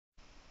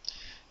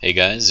Hey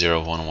guys,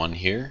 011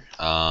 here,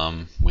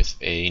 with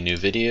a new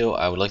video.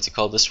 I would like to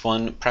call this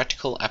one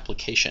Practical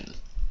Application.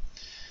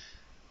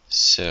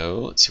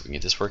 So, let's see if we can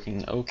get this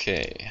working.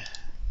 Okay.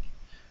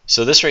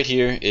 So this right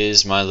here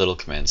is my little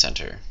command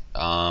center.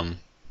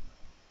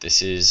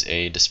 This is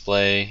a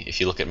display.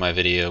 If you look at my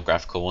video,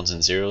 graphical ones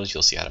and zeros,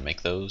 you'll see how to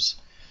make those.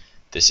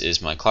 This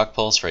is my clock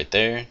pulse right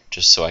there,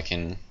 just so I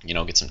can,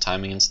 get some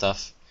timing and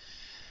stuff.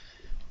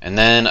 And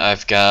then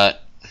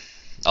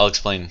I'll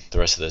explain the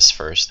rest of this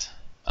first.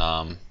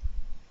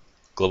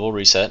 Global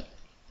reset,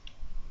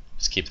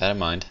 just keep that in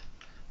mind.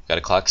 We've got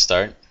a clock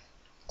start,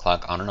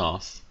 clock on and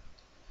off.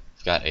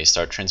 We've got a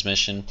start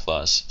transmission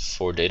plus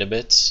 4 data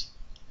bits.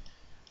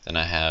 Then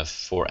I have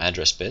 4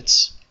 address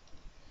bits.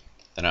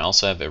 Then I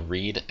also have a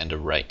read and a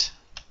write.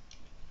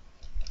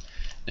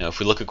 Now if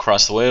we look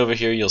across the way over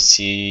here, you'll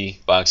see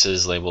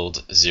boxes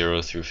labeled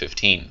 0 through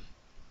 15.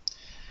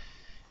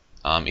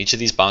 Each of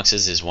these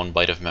boxes is 1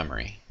 byte of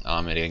memory.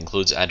 It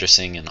includes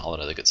addressing and all that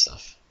other good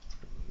stuff.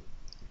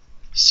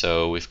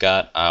 So we've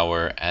got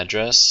our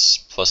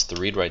address plus the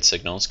read-write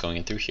signals going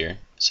in through here.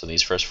 So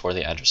these first 4 are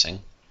the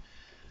addressing.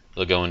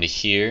 They'll go into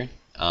here,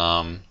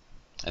 and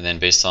then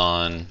based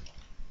on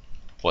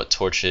what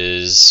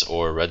torches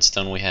or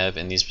redstone we have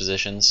in these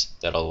positions,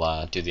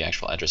 that'll do the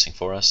actual addressing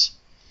for us.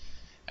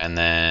 And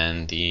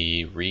then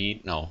the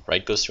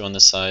write goes through on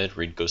this side,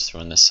 read goes through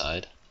on this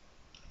side.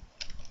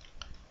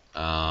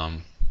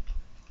 And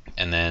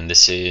then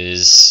this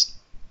is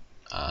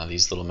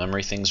these little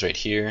memory things right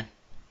here.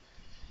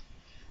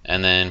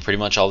 And then pretty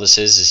much all this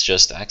is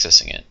just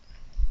accessing it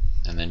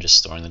and then just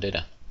storing the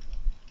data.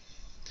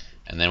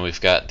 And then we've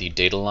got the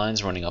data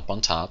lines running up on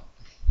top.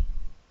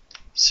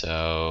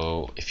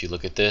 So if you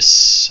look at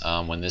this,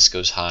 when this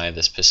goes high,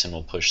 this piston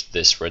will push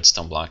this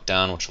redstone block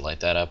down, which will light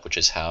that up, which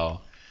is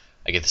how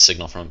I get the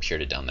signal from up here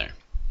to down there.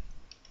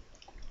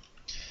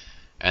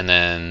 And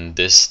then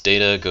this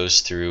data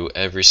goes through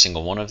every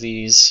single one of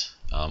these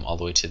all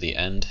the way to the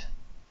end.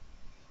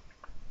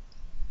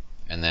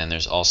 And then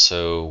there's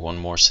also one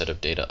more set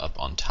of data up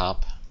on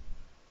top.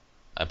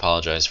 I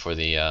apologize for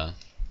the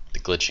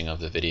glitching of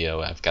the video.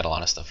 I've got a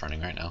lot of stuff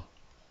running right now,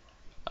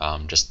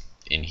 just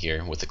in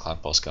here with the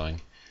clock pulse going.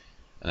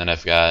 And then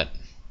I've got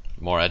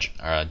more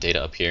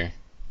data up here.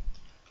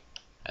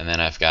 And then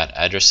I've got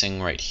addressing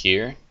right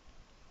here.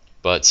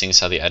 But seeing as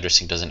how the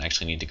addressing doesn't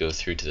actually need to go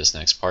through to this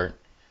next part,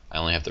 I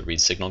only have the read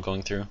signal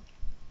going through.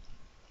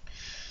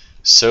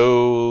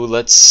 So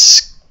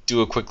let's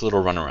do a quick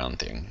little runaround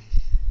thing.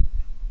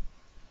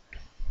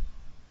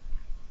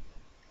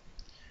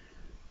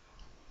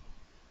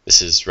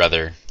 This is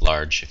rather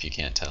large if you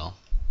can't tell.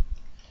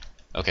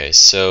 Okay,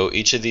 so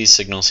each of these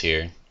signals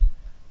here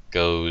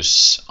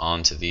goes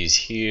onto these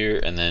here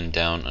and then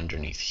down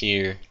underneath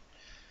here,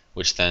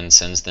 which then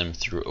sends them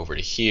through over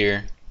to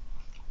here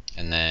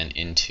and then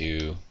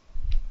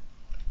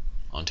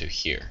onto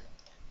here.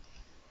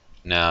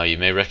 Now you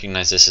may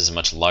recognize this as a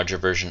much larger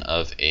version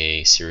of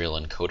a serial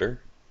encoder,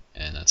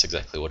 and that's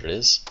exactly what it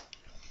is.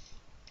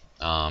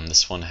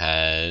 This one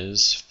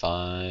has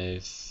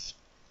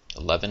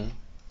 11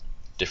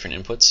 different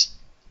inputs.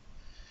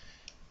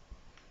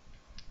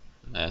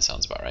 That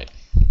sounds about right.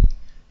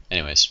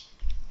 Anyways,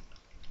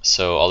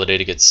 so all the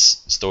data gets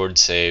stored,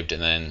 saved,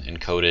 and then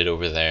encoded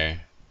over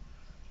there.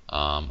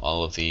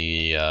 All of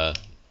the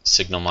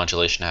signal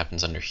modulation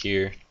happens under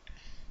here.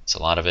 It's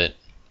a lot of it.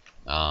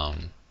 Wow,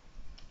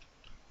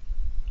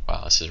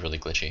 this is really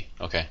glitchy.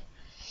 Okay.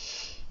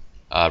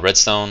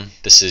 Redstone,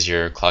 this is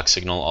your clock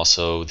signal,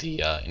 also the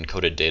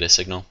encoded data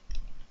signal.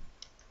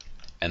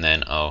 And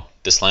then,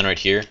 this line right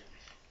here,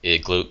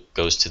 it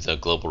goes to the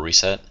global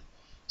reset.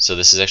 So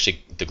this is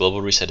actually, the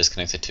global reset is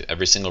connected to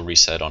every single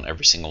reset on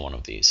every single one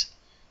of these.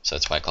 So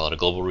that's why I call it a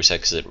global reset,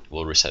 because it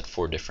will reset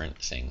 4 different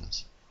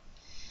things.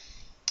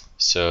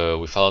 So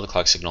we follow the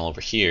clock signal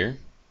over here.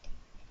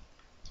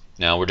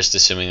 Now we're just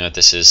assuming that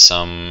this is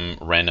some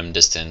random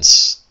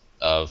distance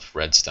of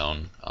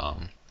redstone.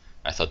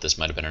 I thought this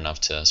might have been enough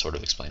to sort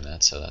of explain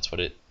that, so that's what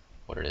it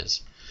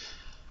is.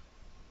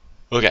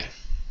 Okay,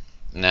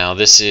 now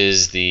this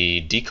is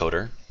the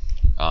decoder.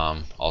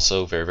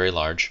 Also very, very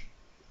large.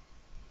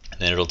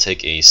 And then it'll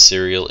take a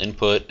serial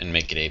input and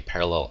make it a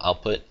parallel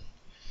output,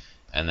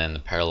 and then the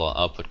parallel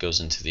output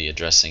goes into the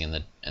addressing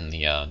and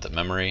the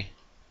memory.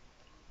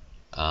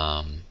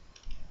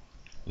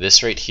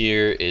 This right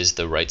here is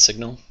the write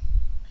signal.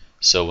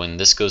 So when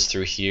this goes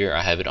through here,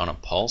 I have it on a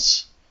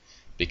pulse,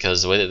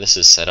 because the way that this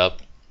is set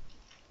up,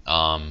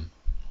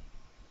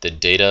 the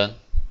data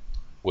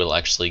will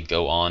actually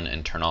go on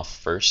and turn off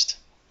first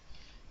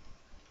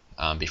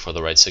before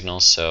the write signal.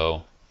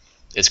 So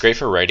it's great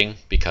for writing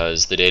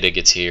because the data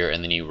gets here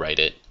and then you write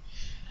it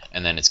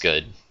and then it's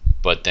good.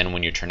 But then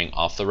when you're turning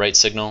off the write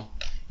signal,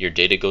 your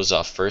data goes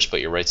off first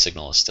but your write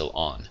signal is still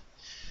on.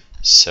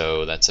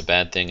 So that's a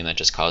bad thing, and that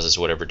just causes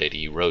whatever data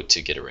you wrote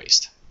to get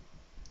erased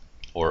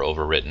or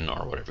overwritten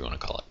or whatever you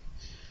want to call it.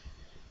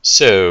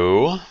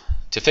 So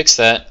to fix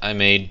that, I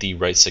made the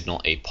write signal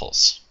a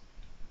pulse.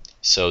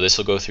 So this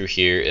will go through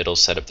here, it'll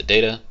set up the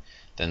data,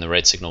 then the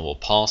write signal will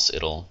pulse,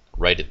 it'll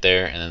write it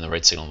there, and then the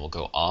write signal will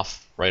go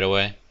off right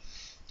away,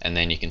 and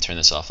then you can turn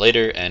this off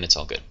later and it's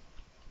all good.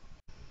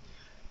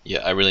 Yeah,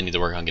 I really need to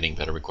work on getting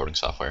better recording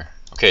software.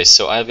 Okay,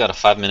 so I've got a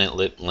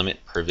 5-minute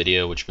limit per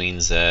video, which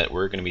means that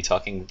we're going to be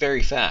talking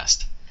very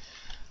fast.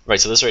 Right,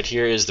 so this right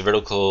here is the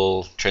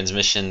vertical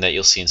transmission that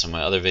you'll see in some of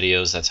my other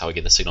videos. That's how I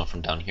get the signal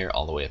from down here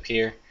all the way up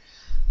here.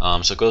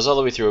 So it goes all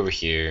the way through over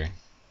here.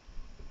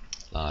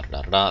 That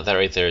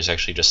right there is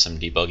actually just some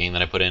debugging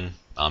that I put in.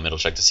 It'll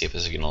check to see if the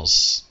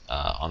signal's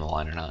on the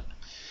line or not.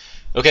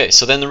 Okay,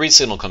 so then the read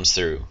signal comes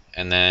through,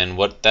 and then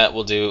what that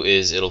will do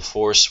is it'll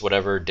force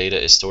whatever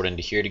data is stored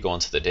into here to go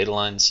onto the data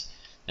lines,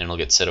 and it'll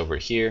get set over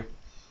here.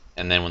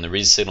 And then when the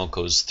read signal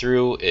goes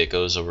through, it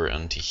goes over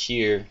onto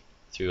here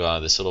through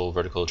this little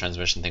vertical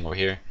transmission thing over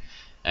here,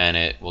 and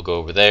it will go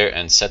over there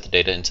and set the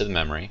data into the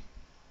memory.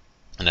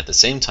 And at the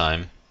same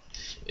time,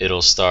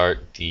 it'll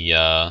start the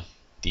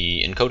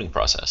encoding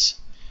process.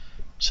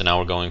 So now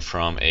we're going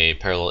from a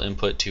parallel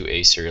input to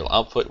a serial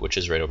output, which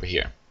is right over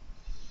here.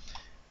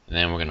 And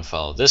then we're going to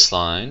follow this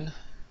line.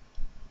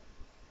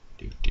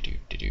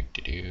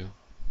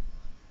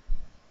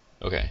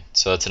 Okay,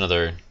 so that's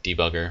another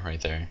debugger right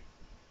there.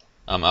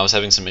 I was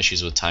having some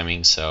issues with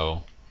timing,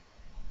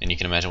 and you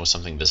can imagine with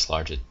something this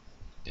large,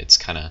 it's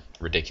kind of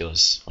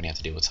ridiculous when you have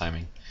to deal with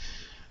timing.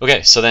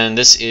 Okay, so then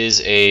this is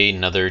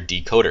another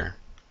decoder.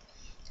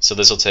 So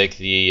this will take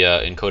the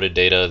encoded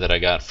data that I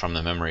got from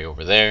the memory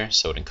over there.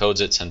 So it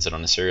encodes it, sends it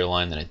on a serial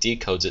line, then it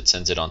decodes it,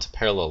 sends it onto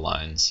parallel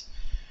lines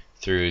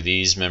through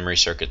these memory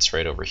circuits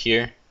right over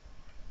here,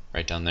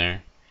 right down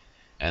there.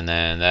 And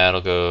then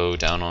that'll go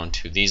down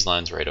onto these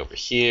lines right over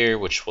here,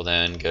 which will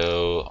then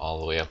go all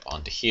the way up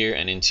onto here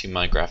and into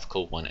my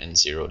graphical 1 and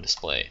 0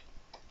 display.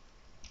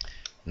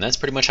 And that's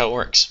pretty much how it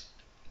works.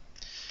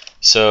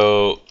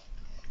 So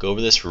go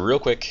over this real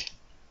quick.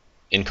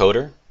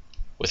 Encoder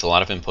with a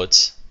lot of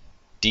inputs,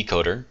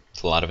 decoder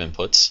with a lot of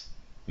inputs,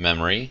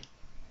 memory,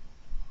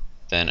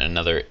 then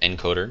another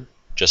encoder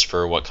just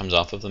for what comes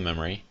off of the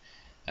memory,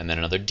 and then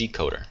another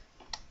decoder.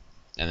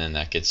 And then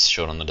that gets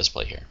shown on the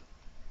display here.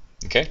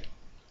 Okay?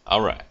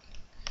 Alright.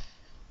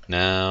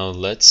 Now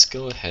let's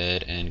go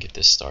ahead and get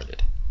this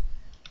started.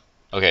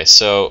 Okay,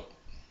 so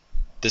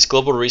this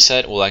global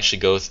reset will actually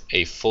go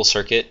a full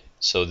circuit.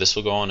 So this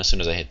will go on as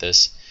soon as I hit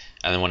this.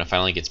 And then when it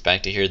finally gets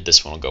back to here,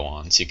 this one will go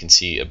on. So you can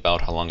see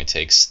about how long it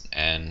takes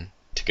and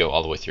to go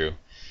all the way through.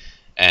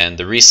 And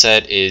the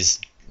reset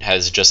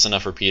has just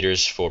enough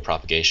repeaters for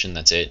propagation,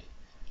 that's it.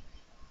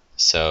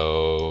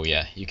 So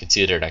yeah, you can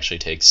see that it actually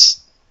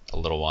takes a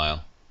little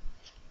while.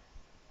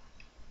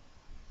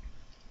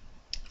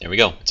 There we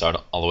go, it's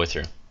all the way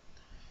through.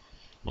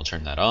 We'll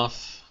turn that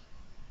off.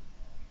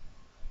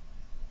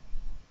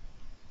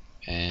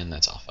 And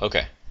that's off.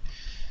 Okay.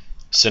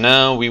 So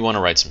now we want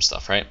to write some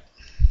stuff, right?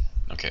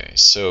 Okay,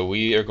 so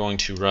we are going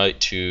to write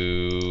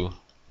to,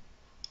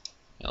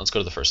 let's go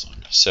to the first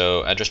one.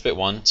 So address bit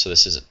 1, so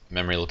this is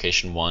memory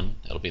location 1.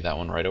 It'll be that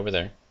one right over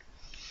there.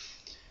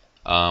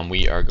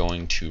 We are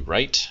going to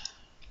write,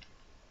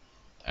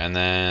 and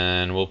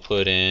then we'll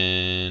put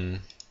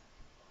in,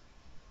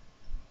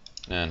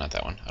 no, not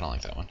that one. I don't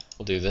like that one.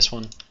 We'll do this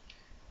one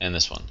and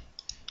this one.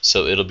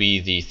 So it'll be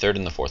the third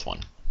and the fourth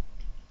one.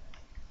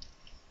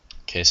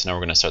 Okay, so now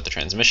we're going to start the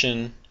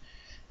transmission.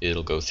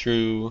 It'll go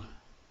through.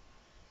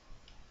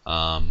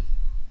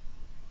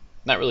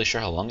 Not really sure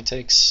how long it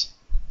takes,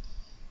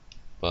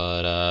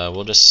 but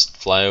we'll just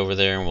fly over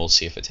there and we'll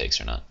see if it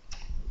takes or not.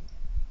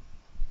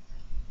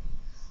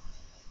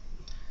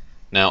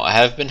 Now I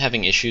have been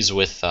having issues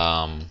with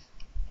the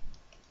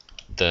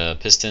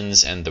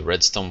pistons and the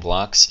redstone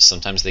blocks.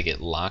 Sometimes they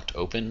get locked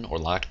open or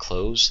locked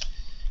closed,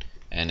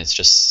 and it's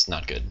just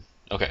not good.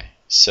 Okay,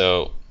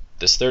 so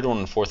this third one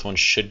and fourth one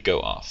should go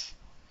off,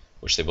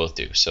 which they both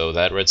do. So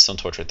that redstone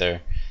torch right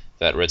there,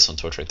 that redstone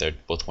torch right there,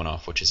 both went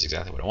off, which is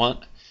exactly what I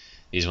want.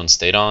 These ones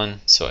stayed on,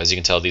 so as you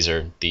can tell, these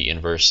are the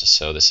inverse,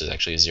 so this is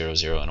actually a 0,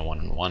 0, and a 1,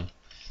 and 1.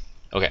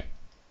 Okay,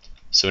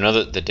 so we know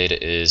that the data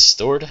is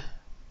stored.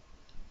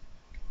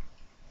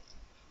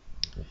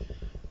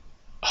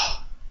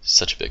 Oh,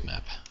 such a big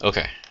map.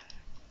 Okay.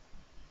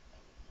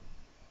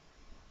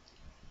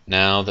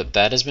 Now that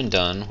that has been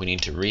done, we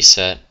need to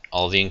reset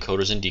all the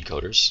encoders and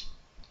decoders.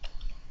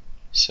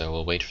 So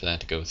we'll wait for that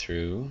to go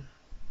through.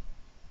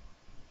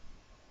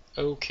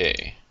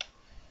 Okay.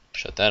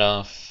 Shut that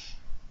off.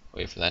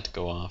 Wait for that to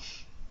go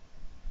off.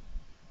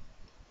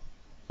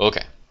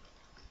 Okay.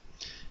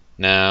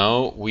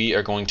 Now we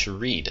are going to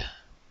read.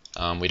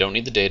 We don't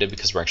need the data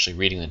because we're actually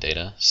reading the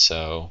data.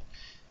 So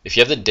if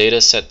you have the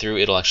data set through,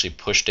 it'll actually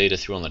push data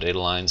through on the data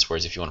lines,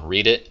 whereas if you want to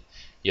read it,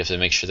 you have to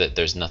make sure that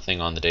there's nothing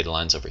on the data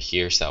lines over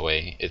here, so that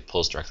way it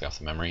pulls directly off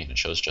the memory and it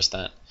shows just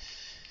that.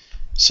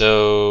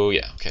 So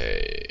yeah,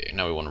 okay,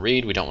 now we want to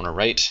read, we don't want to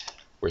write.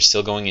 We're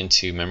still going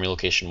into memory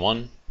location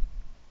 1.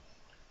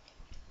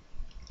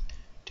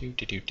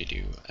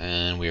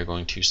 And we are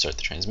going to start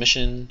the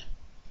transmission.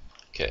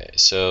 Okay,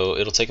 so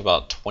it'll take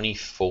about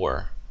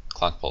 24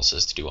 clock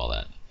pulses to do all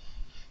that.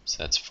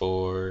 So that's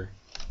 4,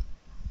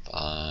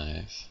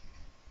 5,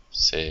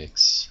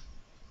 6,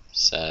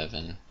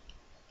 7,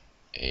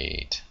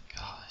 8.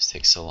 God, this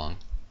takes so long.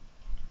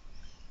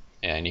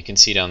 Yeah, and you can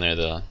see down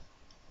there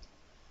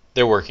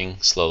they're working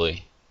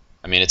slowly.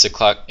 I mean,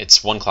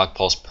 it's one clock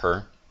pulse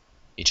per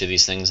each of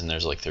these things, and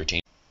there's like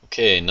 13.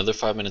 Okay, another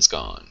 5 minutes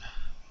gone.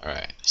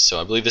 Alright, so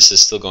I believe this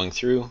is still going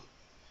through.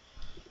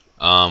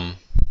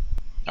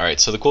 Alright,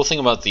 so the cool thing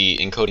about the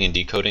encoding and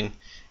decoding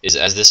is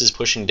as this is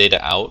pushing data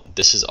out,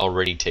 this is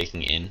already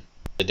taking in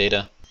the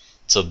data.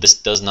 So this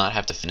does not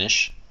have to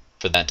finish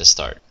for that to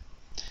start.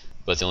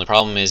 But the only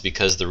problem is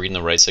because the read and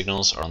the write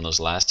signals are on those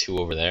last two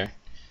over there,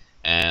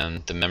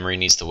 and the memory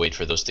needs to wait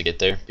for those to get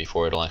there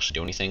before it'll actually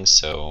do anything,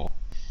 so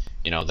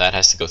that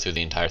has to go through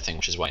the entire thing,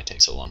 which is why it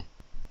takes so long.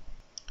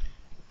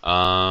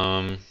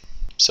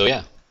 So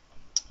yeah,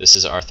 this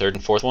is our third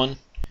and fourth one.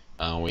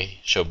 We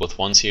show both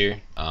ones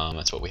here.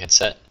 That's what we had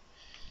set,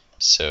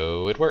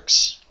 so it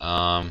works.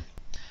 I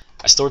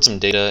stored some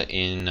data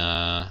in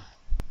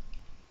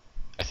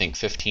I think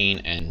 15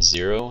 and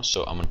 0,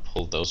 so I'm going to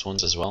pull those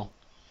ones as well,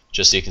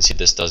 just so you can see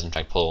this does in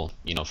fact pull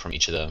from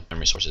each of the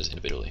memory sources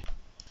individually.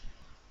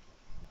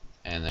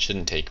 And that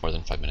shouldn't take more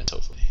than 5 minutes,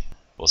 hopefully.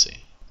 We'll see.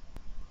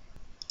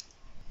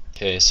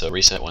 Okay, so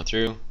reset went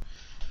through.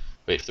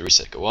 Wait for the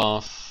reset to go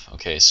off.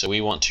 Okay, so we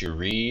want to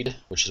read,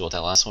 which is what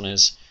that last one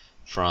is,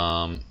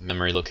 from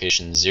memory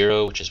location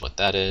 0, which is what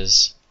that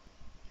is.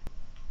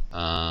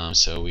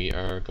 So we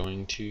are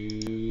going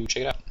to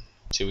check it out,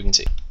 see what we can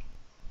see.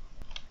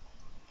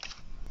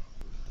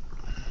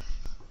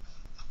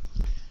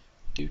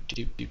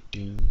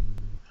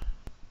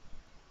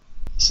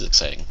 This is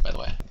exciting, by the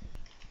way.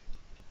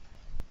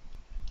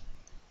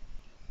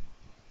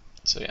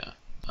 So yeah,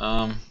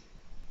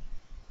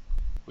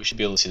 we should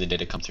be able to see the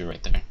data come through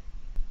right there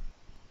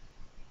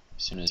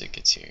as soon as it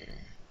gets here.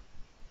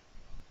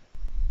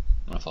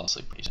 I'm gonna fall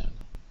asleep pretty soon.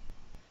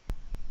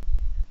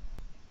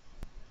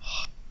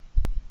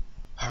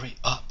 Hurry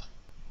up!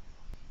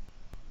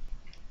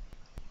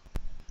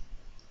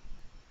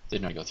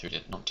 Didn't already go through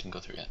it? No, it didn't go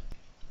through yet.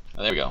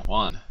 Oh, there we go.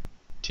 1,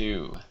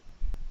 2.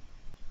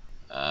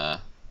 I'm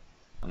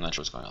not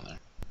sure what's going on there.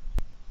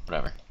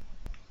 Whatever.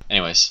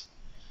 Anyways,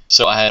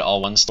 so I had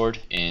all 1 stored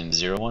in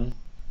 0, 1,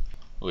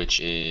 which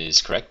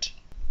is correct.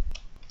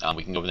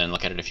 We can go over there and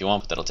look at it if you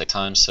want, but that'll take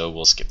time, so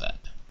we'll skip that.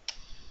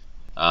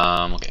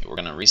 Okay, we're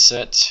gonna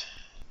reset,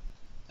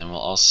 and we'll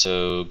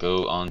also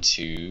go on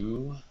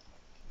to,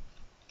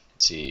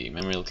 let's see,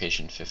 memory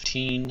location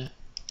 15,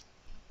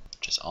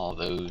 which is all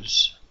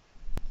those.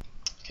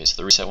 Okay, so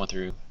the reset went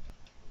through.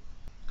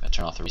 Gotta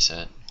turn off the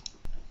reset.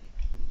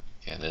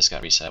 Okay, this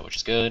got reset, which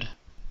is good.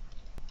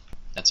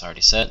 That's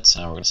already set, so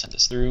now we're gonna send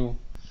this through.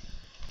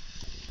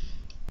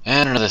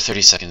 And another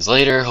 30 seconds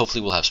later,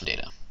 hopefully we'll have some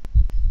data.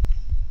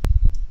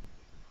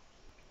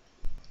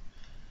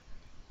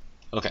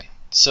 Okay,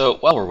 so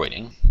while we're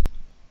waiting,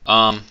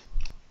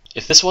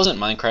 if this wasn't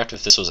Minecraft,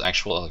 if this was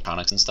actual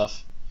electronics and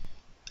stuff,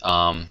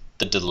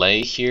 the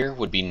delay here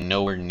would be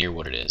nowhere near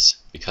what it is,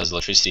 because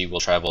electricity will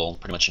travel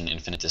pretty much an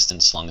infinite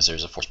distance as long as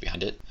there's a force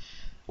behind it,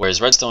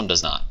 whereas redstone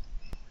does not.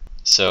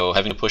 So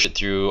having to push it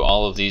through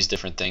all of these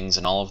different things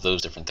and all of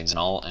those different things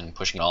and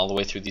pushing it all the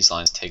way through these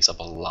lines takes up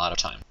a lot of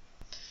time.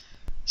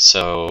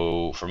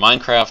 So for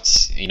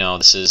Minecraft,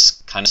 this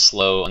is kind of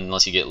slow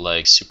unless you get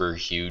like super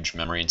huge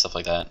memory and stuff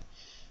like that.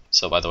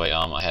 So by the way,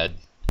 I had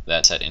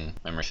that set in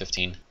memory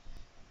 15.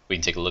 We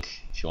can take a look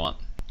if you want.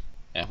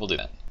 Yeah, we'll do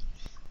that.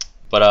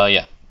 But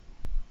yeah,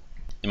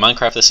 in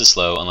Minecraft this is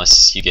slow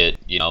unless you get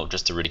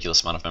just a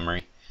ridiculous amount of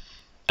memory.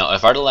 Now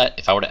if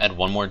I were to add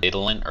one more data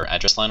line or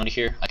address line over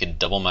here, I could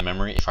double my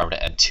memory. If I were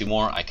to add 2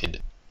 more, I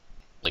could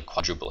like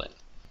quadruple it.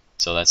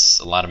 So that's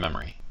a lot of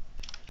memory.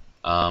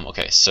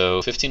 Okay,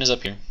 so 15 is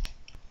up here,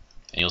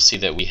 and you'll see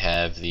that we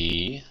have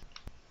the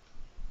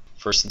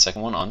first and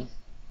second one on,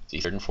 the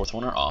third and fourth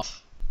one are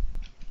off,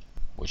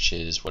 which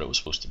is what it was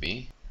supposed to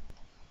be.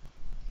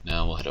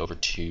 Now we'll head over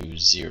to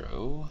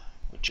 0,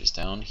 which is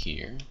down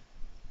here.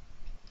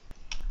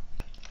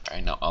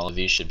 Alright, now all of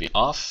these should be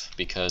off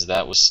because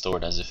that was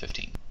stored as a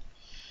 15.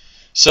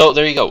 So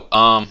there you go.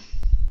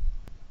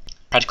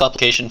 Practical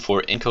application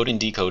for encoding and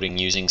decoding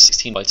using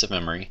 16 bytes of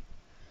memory.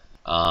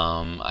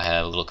 I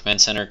have a little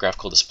command center,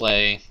 graphical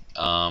display.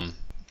 I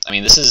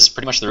mean, this is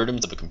pretty much the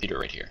rudiments of a computer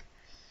right here.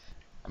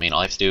 I mean,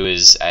 all I have to do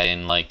is add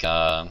in like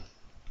an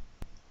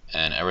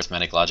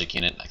arithmetic logic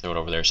unit. I throw it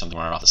over there, something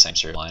running off the same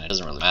serial line. It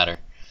doesn't really matter.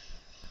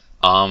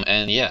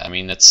 And yeah, I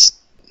mean that's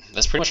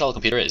pretty much all a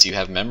computer is. You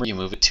have memory, you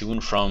move it to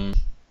and from,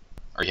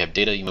 or you have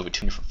data, you move it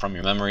to and from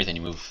your memory, then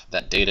you move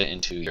that data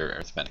into your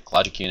arithmetic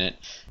logic unit.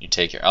 You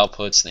take your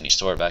outputs, then you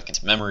store it back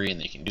into memory, and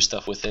then you can do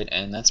stuff with it,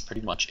 and that's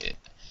pretty much it.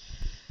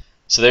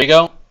 So there you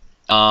go.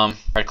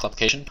 Practical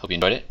application. Hope you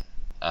enjoyed it.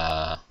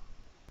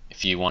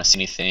 If you want to see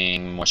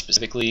anything more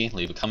specifically,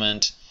 leave a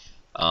comment.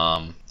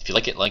 If you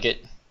like it, like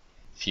it.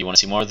 If you want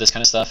to see more of this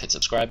kind of stuff, hit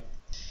subscribe.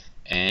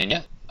 And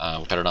yeah,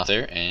 we'll cut it off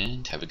there,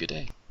 and have a good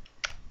day.